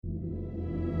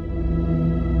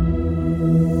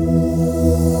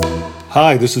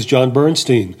Hi, this is John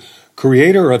Bernstein,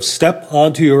 creator of Step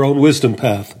Onto Your Own Wisdom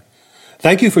Path.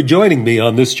 Thank you for joining me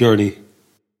on this journey.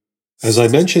 As I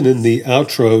mentioned in the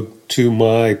outro to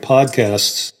my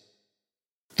podcasts,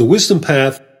 the wisdom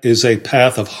path is a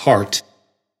path of heart.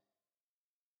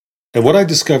 And what I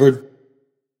discovered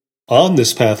on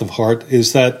this path of heart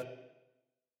is that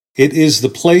it is the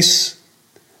place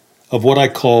of what I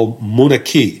call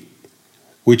Munay-Ki,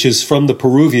 which is from the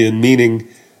Peruvian meaning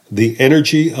the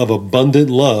energy of abundant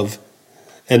love,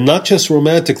 and not just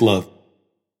romantic love.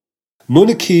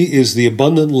 Munay-Ki is the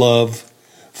abundant love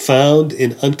found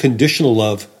in unconditional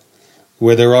love,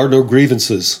 where there are no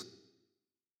grievances.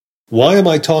 Why am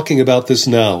I talking about this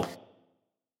now?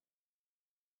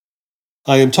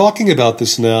 I am talking about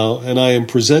this now, and I am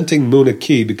presenting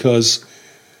Munay-Ki because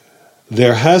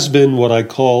there has been what I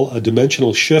call a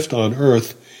dimensional shift on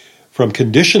Earth from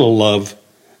conditional love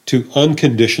to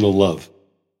unconditional love.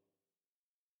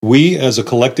 We, as a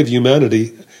collective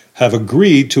humanity, have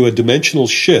agreed to a dimensional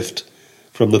shift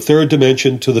from the third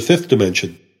dimension to the fifth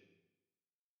dimension.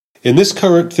 In this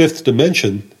current fifth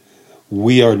dimension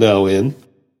we are now in,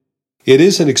 it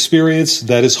is an experience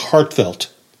that is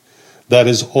heartfelt, that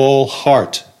is all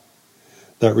heart,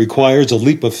 that requires a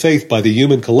leap of faith by the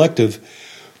human collective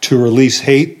to release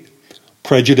hate,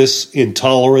 prejudice,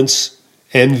 intolerance,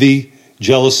 envy,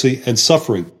 jealousy, and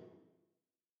suffering.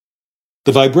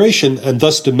 The vibration and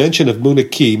thus dimension of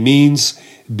Munay-Ki means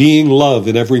being love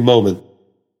in every moment.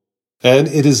 And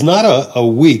it is not a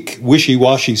weak,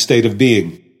 wishy-washy state of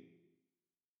being.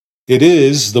 It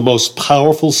is the most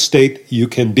powerful state you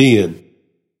can be in.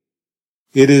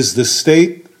 It is the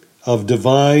state of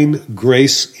divine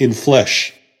grace in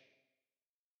flesh.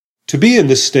 To be in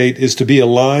this state is to be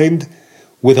aligned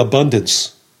with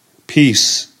abundance,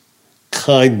 peace,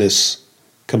 kindness,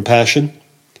 compassion,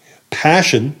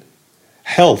 passion,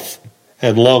 health,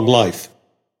 and long life.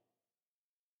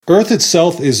 Earth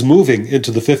itself is moving into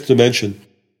the fifth dimension,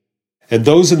 and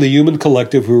those in the human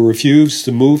collective who refuse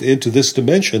to move into this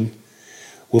dimension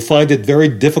will find it very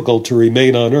difficult to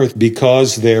remain on Earth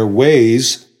because their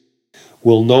ways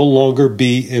will no longer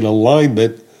be in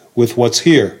alignment with what's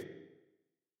here.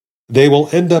 They will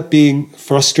end up being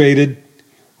frustrated,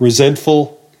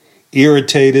 resentful,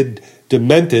 irritated,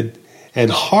 demented,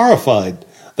 and horrified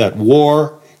that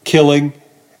war, killing,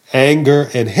 anger,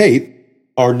 and hate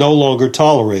are no longer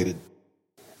tolerated.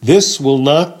 This will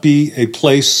not be a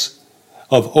place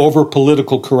of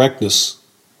over-political correctness,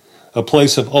 a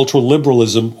place of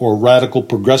ultra-liberalism or radical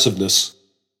progressiveness.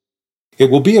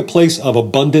 It will be a place of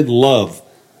abundant love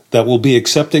that will be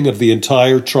accepting of the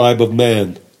entire tribe of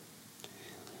man.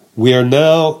 We are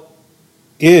now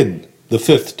in the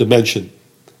fifth dimension,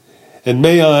 and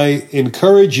may I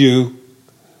encourage you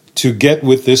to get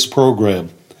with this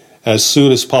program as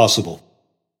soon as possible.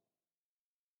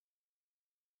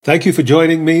 Thank you for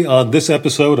joining me on this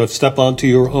episode of Step Onto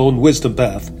Your Own Wisdom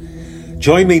Path.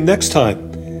 Join me next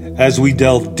time as we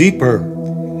delve deeper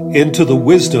into the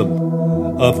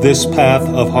wisdom of this path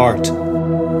of heart.